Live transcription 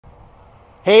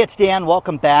Hey, it's Dan.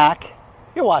 Welcome back.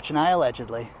 You're watching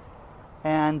iAllegedly.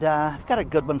 And I've got a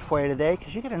good one for you today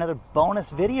because you get another bonus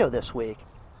video this week.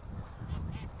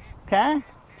 Okay?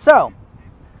 So,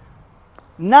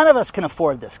 none of us can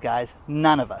afford this, guys.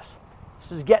 None of us.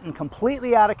 This is getting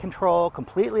completely out of control,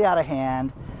 completely out of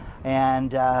hand. And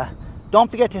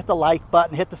don't forget to hit the like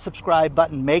button, hit the subscribe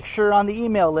button. Make sure you're on the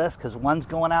email list because one's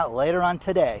going out later on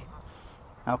today.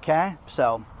 Okay?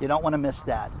 So, you don't want to miss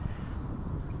that.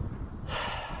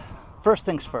 First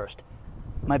things first,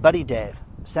 my buddy Dave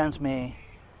sends me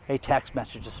a text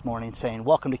message this morning saying,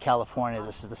 welcome to California,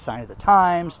 this is the sign of the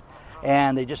times,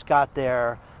 and they just got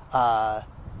their,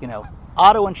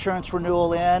 auto insurance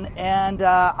renewal in, and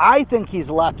I think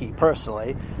he's lucky,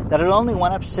 personally, that it only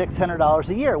went up $600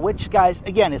 a year, which, guys,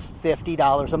 again, is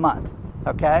 $50 a month,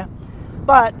 okay?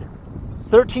 But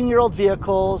 13-year-old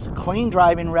vehicles, clean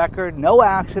driving record, no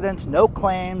accidents, no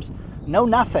claims, no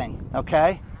nothing,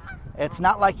 okay? It's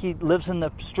not like he lives in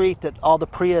the street that all the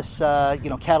Prius,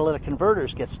 catalytic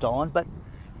converters get stolen, but,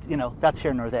 that's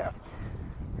here nor there.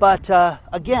 But,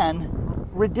 again,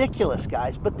 ridiculous,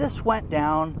 guys. But this went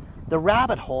down the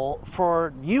rabbit hole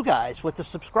for you guys with the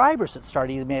subscribers that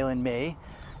started emailing me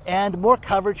and more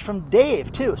coverage from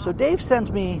Dave, too. So Dave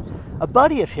sends me a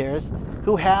buddy of his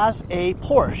who has a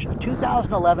Porsche, a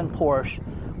 2011 Porsche,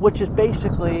 which is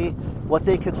basically what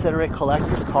they consider a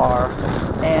collector's car,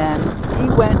 and he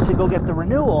went to go get the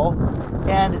renewal.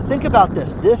 And think about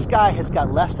this. This guy has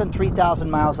got less than 3,000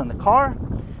 miles on the car,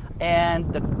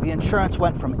 and the insurance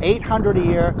went from $800 a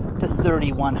year to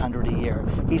 $3,100 a year.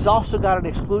 He's also got an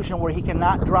exclusion where he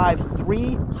cannot drive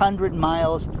 300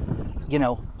 miles,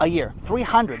 a year.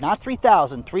 300, not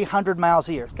 3,000, 300 miles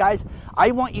a year. Guys,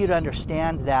 I want you to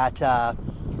understand that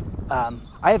I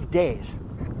have days,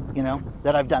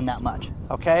 that I've done that much,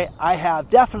 okay? I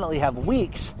definitely have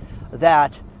weeks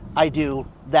that I do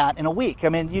that in a week. I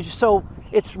mean,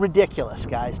 it's ridiculous,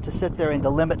 guys, to sit there and to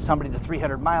limit somebody to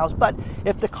 300 miles. But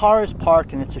if the car is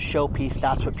parked and it's a showpiece,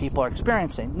 that's what people are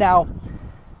experiencing. Now,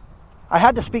 I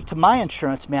had to speak to my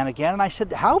insurance man again, and I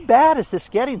said, how bad is this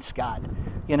getting, Scott?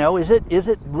 Is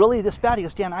it really this bad? He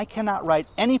goes, Dan, I cannot write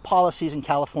any policies in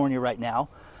California right now,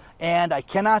 and I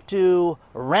cannot do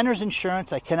renter's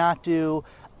insurance. I cannot do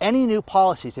any new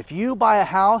policies. If you buy a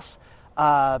house,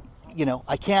 I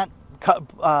can't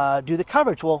do the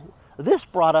coverage. Well, this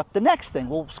brought up the next thing.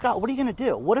 Well, Scott, what are you going to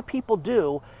do? What do people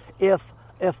do if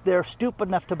they're stupid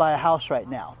enough to buy a house right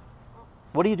now?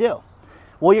 What do you do?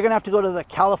 Well, you're going to have to go to the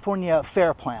California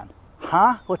Fair Plan.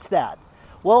 Huh? What's that?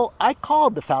 Well, I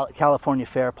called the California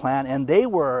Fair Plan, and they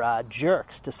were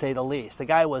jerks, to say the least. The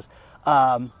guy was,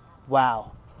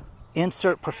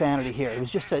 insert profanity here. He was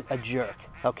just a jerk,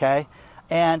 okay?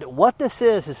 And what this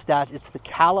is that it's the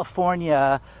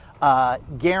California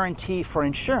guarantee for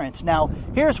insurance. Now,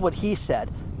 here's what he said.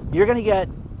 You're going to get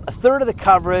a third of the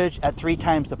coverage at 3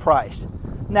 times the price.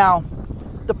 Now,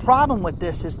 the problem with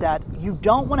this is that you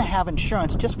don't want to have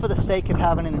insurance just for the sake of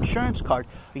having an insurance card.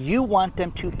 You want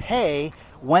them to pay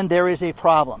when there is a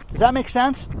problem. Does that make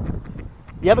sense?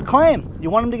 You have a claim. You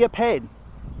want them to get paid.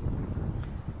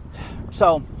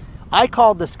 So I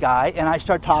called this guy and I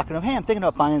started talking to him. Hey, I'm thinking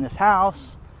about buying this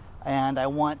house and I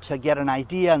want to get an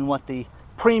idea on what the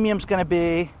premium's going to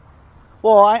be.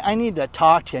 Well, I need to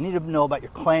talk to you. I need to know about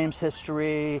your claims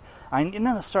history.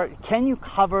 Can you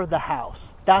cover the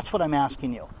house? That's what I'm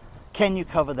asking you. Can you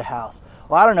cover the house?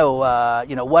 Well, I don't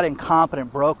know, what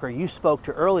incompetent broker you spoke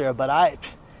to earlier, but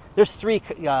there's 3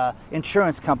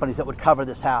 insurance companies that would cover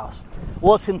this house.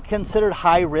 Well, it's considered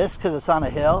high risk because it's on a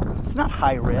hill. It's not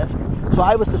high risk. So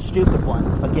I was the stupid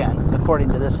one, again, according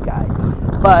to this guy.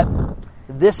 But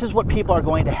this is what people are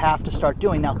going to have to start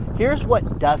doing. Now, here's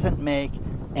what doesn't make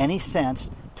any sense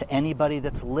to anybody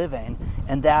that's living,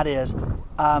 and that is,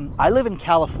 I live in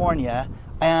California,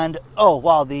 and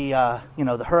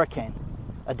the hurricane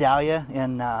Idalia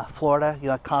in Florida,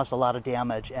 it caused a lot of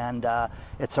damage, and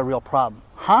it's a real problem.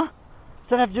 Huh? What does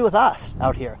that have to do with us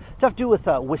out here? It does have to do with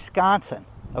Wisconsin,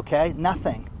 okay?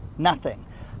 Nothing.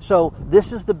 So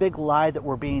this is the big lie that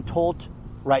we're being told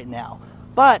right now.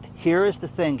 But here is the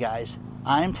thing, guys.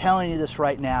 I'm telling you this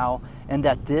right now, and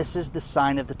that this is the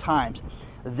sign of the times.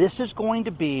 This is going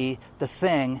to be the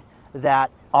thing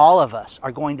that all of us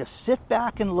are going to sit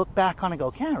back and look back on and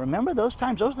go, yeah, remember those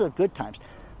times? Those are the good times.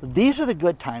 These are the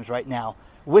good times right now.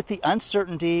 With the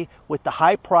uncertainty, with the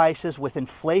high prices, with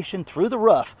inflation through the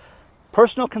roof,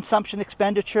 personal consumption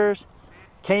expenditures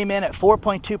came in at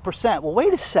 4.2%. Well,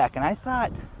 wait a second. I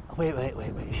thought, wait.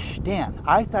 Dan,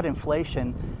 I thought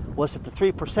inflation was at the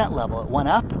 3% level. It went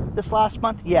up this last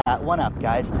month? Yeah, it went up,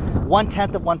 guys.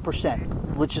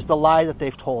 0.1%, which is the lie that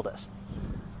they've told us.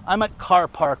 I'm at Car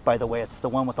Park, by the way. It's the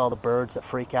one with all the birds that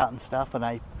freak out and stuff. And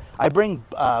I bring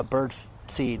bird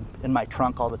seed in my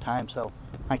trunk all the time so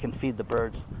I can feed the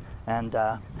birds and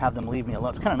have them leave me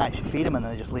alone. It's kind of nice. You feed them and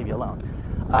then they just leave you alone.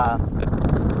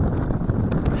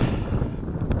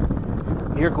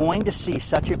 You're going to see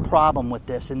such a problem with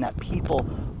this in that people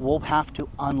will have to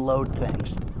unload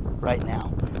things right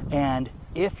now. And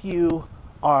if you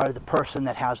are the person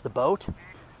that has the boat,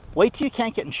 wait till you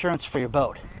can't get insurance for your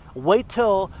boat. Wait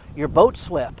till your boat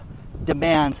slip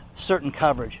demands certain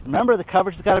coverage. Remember, the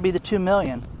coverage has got to be the $2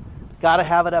 million. Got to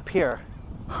have it up here.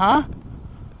 Huh?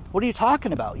 What are you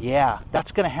talking about? Yeah,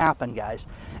 that's going to happen, guys.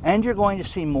 And you're going to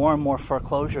see more and more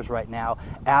foreclosures right now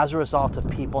as a result of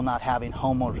people not having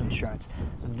homeowners insurance.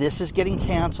 This is getting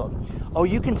canceled. Oh,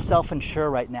 you can self-insure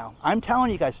right now. I'm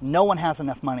telling you guys, no one has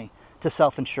enough money to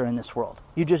self-insure in this world.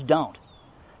 You just don't.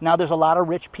 Now, there's a lot of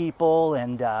rich people,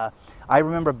 and I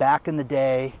remember back in the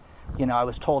day, I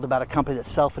was told about a company that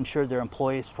self-insured their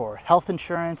employees for health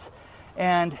insurance,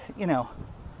 and,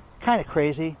 kind of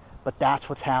crazy. But that's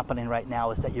what's happening right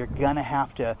now, is that you're going to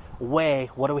have to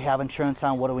weigh, what do we have insurance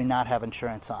on, what do we not have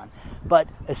insurance on. But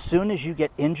as soon as you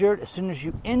get injured, as soon as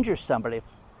you injure somebody,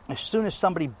 as soon as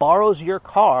somebody borrows your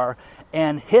car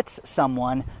and hits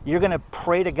someone, you're going to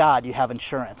pray to God you have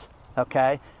insurance,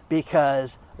 okay?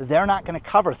 Because they're not going to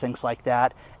cover things like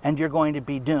that, and you're going to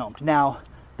be doomed. Now,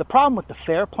 the problem with the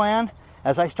FAIR plan,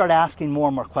 as I start asking more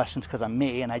and more questions, because I'm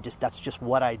me, and that's just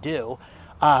what I do,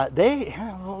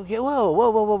 whoa.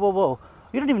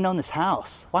 You don't even own this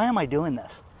house. Why am I doing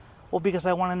this? Well, because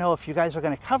I want to know if you guys are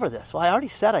going to cover this. Well, I already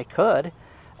said I could,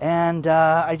 and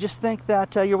I just think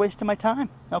that you're wasting my time.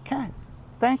 Okay,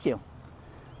 thank you.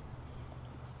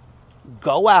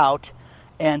 Go out,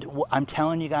 and I'm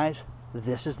telling you guys,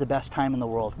 this is the best time in the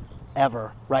world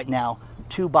ever right now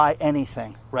to buy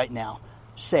anything right now.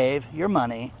 Save your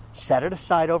money, set it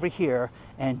aside over here,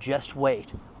 and just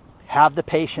wait. Have the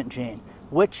patient gene,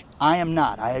 which I am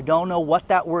not. I don't know what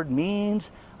that word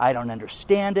means. I don't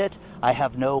understand it. I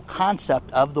have no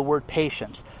concept of the word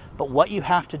patience. But what you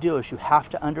have to do is you have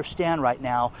to understand right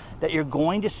now that you're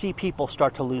going to see people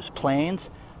start to lose planes.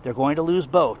 They're going to lose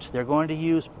boats. They're going to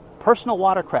use personal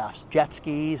watercrafts, jet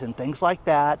skis and things like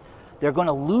that. They're going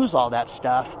to lose all that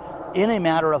stuff in a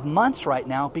matter of months right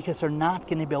now because they're not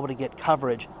going to be able to get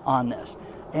coverage on this.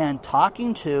 And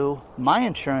talking to my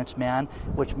insurance man,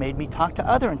 which made me talk to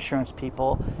other insurance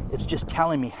people, it's just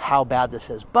telling me how bad this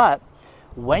is. But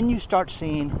when you start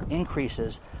seeing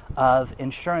increases of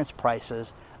insurance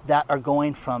prices that are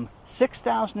going from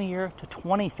 $6,000 a year to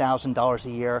 $20,000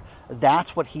 a year,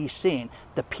 that's what he's seeing.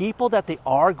 The people that they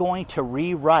are going to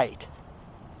rewrite,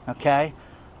 okay,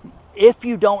 if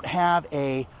you don't have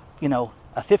a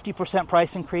 50%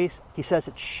 price increase, he says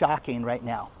it's shocking right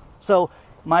now. So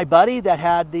my buddy that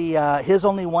had his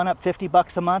only one up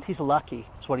 $50 a month, he's lucky.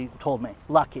 That's what he told me.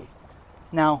 Lucky.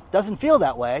 Now, doesn't feel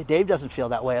that way. Dave doesn't feel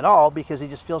that way at all because he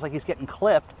just feels like he's getting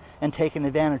clipped and taken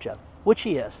advantage of, which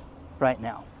he is right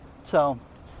now. So,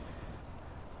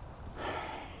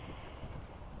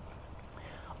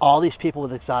 all these people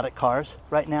with exotic cars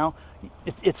right now,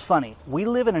 it's funny. We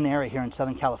live in an area here in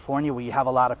Southern California where you have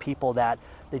a lot of people that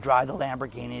they drive the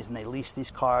Lamborghinis and they lease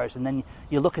these cars, and then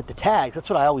you look at the tags. That's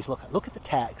what I always look at. Look at the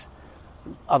tags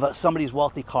of somebody's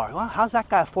wealthy car. Well, how's that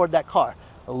guy afford that car?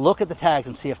 Look at the tags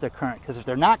and see if they're current, because if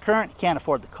they're not current, you can't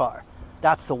afford the car.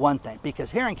 That's the one thing,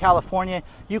 because here in California,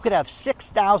 you could have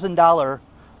 $6,000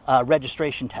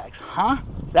 registration tags. Huh?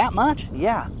 Is that much?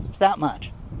 Yeah, it's that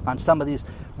much on some of these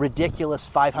ridiculous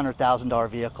 $500,000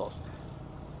 vehicles.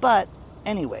 But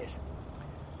anyways,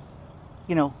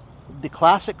 the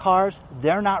classic cars,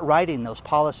 they're not writing those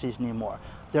policies anymore.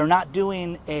 They're not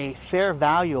doing a fair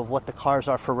value of what the cars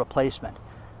are for replacement.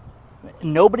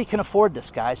 Nobody can afford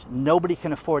this, guys. Nobody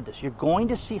can afford this. You're going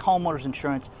to see homeowners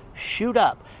insurance shoot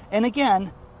up. And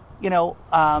again,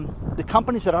 the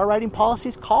companies that are writing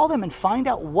policies, call them and find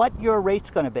out what your rate's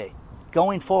going to be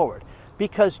going forward.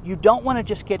 Because you don't want to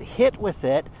just get hit with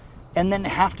it and then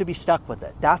have to be stuck with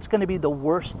it. That's going to be the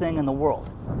worst thing in the world.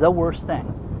 The worst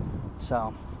thing.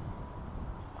 So,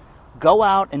 go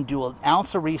out and do an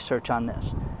ounce of research on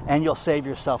this, and you'll save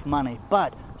yourself money.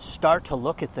 But start to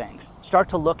look at things. Start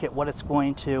to look at what it's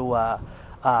going to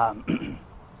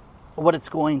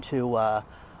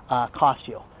cost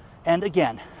you. And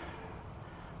again,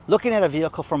 looking at a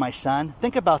vehicle for my son,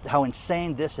 think about how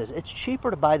insane this is. It's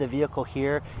cheaper to buy the vehicle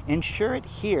here, insure it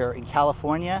here in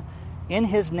California, in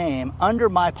his name, under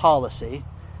my policy,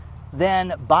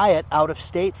 than buy it out of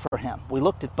state for him. We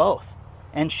looked at both.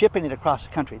 And shipping it across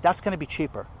the country. That's going to be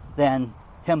cheaper than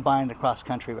him buying it across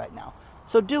country right now.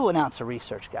 So do an ounce of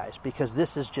research, guys, because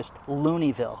this is just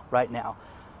Looneyville right now.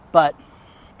 But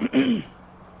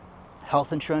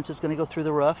health insurance is going to go through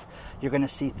the roof. You're going to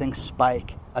see things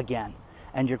spike again,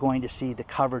 and you're going to see the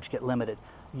coverage get limited.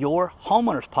 Your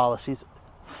homeowners policies,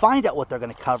 find out what they're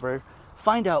going to cover,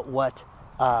 find out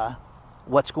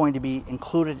what's going to be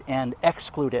included and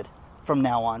excluded from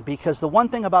now on. Because the one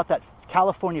thing about that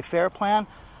California FAIR plan,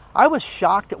 I was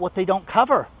shocked at what they don't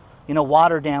cover.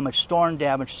 Water damage, storm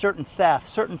damage, certain theft,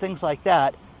 certain things like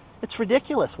that. It's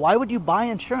ridiculous. Why would you buy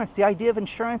insurance? The idea of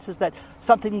insurance is that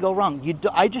something can go wrong.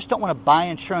 I just don't want to buy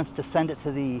insurance to send it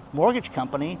to the mortgage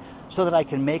company so that I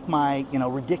can make my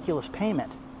ridiculous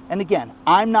payment. And again,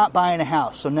 I'm not buying a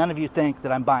house, so none of you think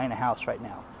that I'm buying a house right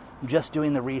now. I'm just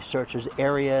doing the research. There's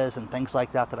areas and things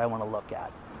like that I want to look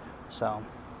at. So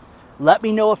let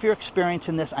me know if you're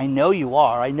experiencing this. I know you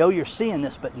are. I know you're seeing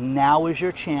this, but now is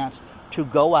your chance to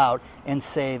go out and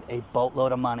save a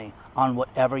boatload of money on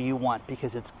whatever you want,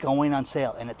 because it's going on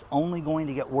sale, and it's only going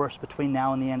to get worse between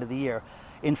now and the end of the year.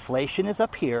 Inflation is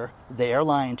up here. They are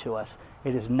lying to us.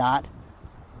 It is not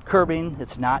curbing.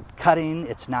 It's not cutting.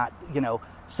 It's not,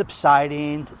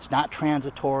 subsiding. It's not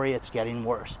transitory. It's getting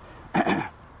worse.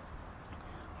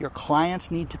 Your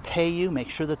clients need to pay you. Make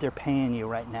sure that they're paying you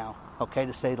right now, okay,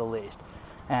 to say the least.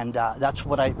 And that's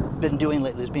what I've been doing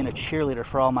lately, is being a cheerleader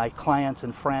for all my clients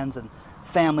and friends and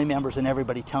family members and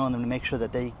everybody, telling them to make sure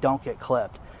that they don't get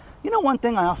clipped. One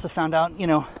thing I also found out,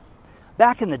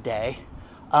 back in the day,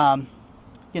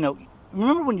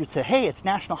 remember when you'd say, hey, it's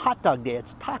National Hot Dog Day,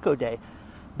 it's Taco Day.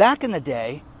 Back in the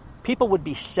day, people would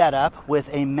be set up with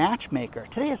a matchmaker.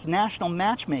 Today is National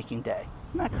Matchmaking Day.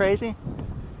 Isn't that crazy?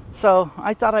 So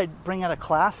I thought I'd bring out a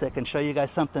classic and show you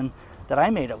guys something that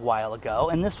I made a while ago.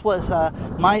 And this was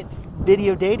my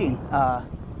video dating.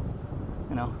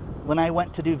 When I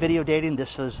went to do video dating,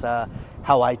 this was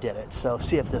how I did it. So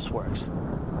see if this works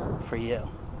for you.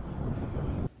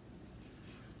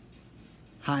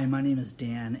 Hi, my name is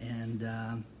Dan,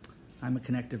 and I'm a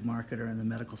connective marketer in the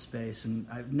medical space. And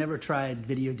I've never tried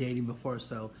video dating before,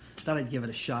 so thought I'd give it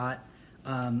a shot.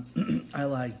 I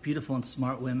like beautiful and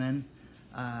smart women.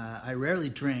 I rarely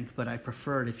drink, but I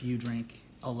prefer it if you drink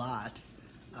a lot.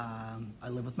 I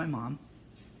live with my mom,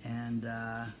 and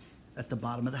at the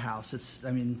bottom of the house,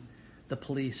 the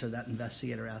police or that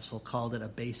investigator asshole called it a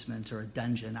basement or a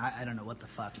dungeon. I don't know what the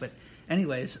fuck. But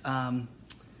anyways,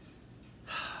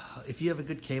 if you have a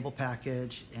good cable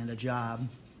package and a job,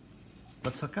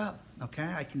 let's hook up,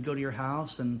 okay? I can go to your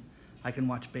house and I can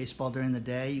watch baseball during the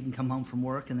day. You can come home from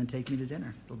work and then take me to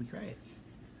dinner. It'll be great.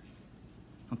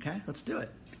 Okay, let's do it.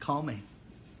 Call me.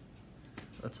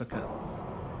 Let's hook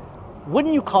up.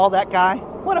 Wouldn't you call that guy?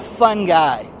 What a fun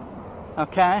guy.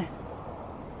 Okay?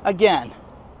 Again.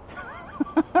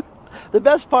 The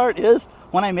best part is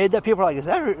when I made that, people are like,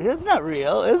 it's not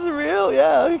real. Is it real?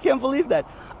 Yeah, I can't believe that.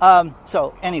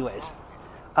 So anyways,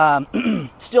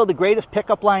 still the greatest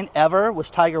pickup line ever was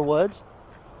Tiger Woods.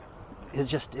 It's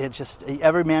just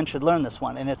every man should learn this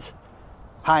one. And it's,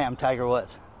 hi, I'm Tiger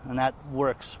Woods. And that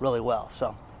works really well.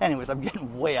 So anyways, I'm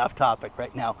getting way off topic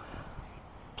right now.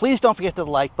 Please don't forget to the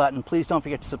like button. Please don't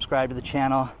forget to subscribe to the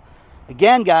channel.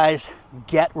 Again, guys,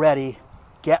 get ready,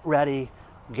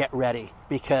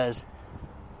 because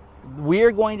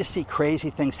we're going to see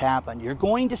crazy things happen. You're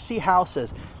going to see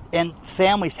houses and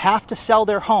families have to sell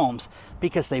their homes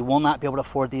because they will not be able to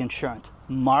afford the insurance.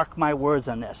 Mark my words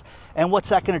on this. And what's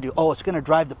that going to do? Oh, it's going to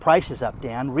drive the prices up,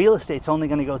 Dan. Real estate's only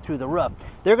going to go through the roof.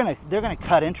 They're going to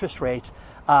cut interest rates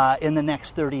in the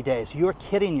next 30 days. You're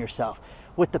kidding yourself.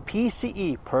 With the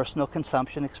PCE, personal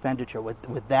consumption expenditure,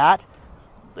 with that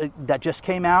just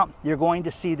came out, you're going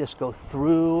to see this go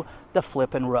through the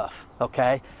flipping roof,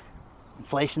 okay?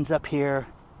 Inflation's up here.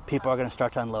 People are going to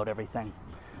start to unload everything.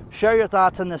 Share your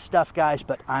thoughts on this stuff, guys,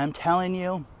 but I'm telling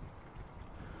you,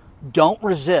 don't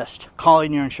resist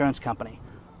calling your insurance company.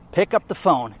 Pick up the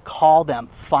phone, call them,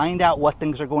 find out what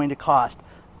things are going to cost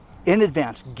in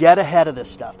advance. Get ahead of this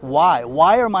stuff. Why?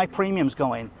 Why are my premiums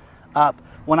going up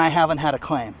when I haven't had a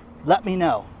claim? Let me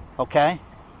know, okay?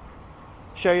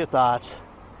 Share your thoughts,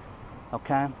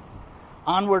 okay?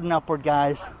 Onward and upward,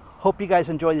 guys. Hope you guys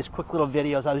enjoy these quick little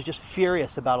videos. I was just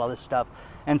furious about all this stuff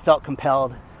and felt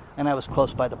compelled, and I was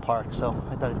close by the park, so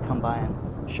I thought I'd come by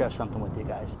and share something with you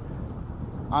guys.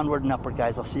 Onward and upward,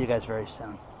 guys. I'll see you guys very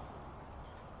soon.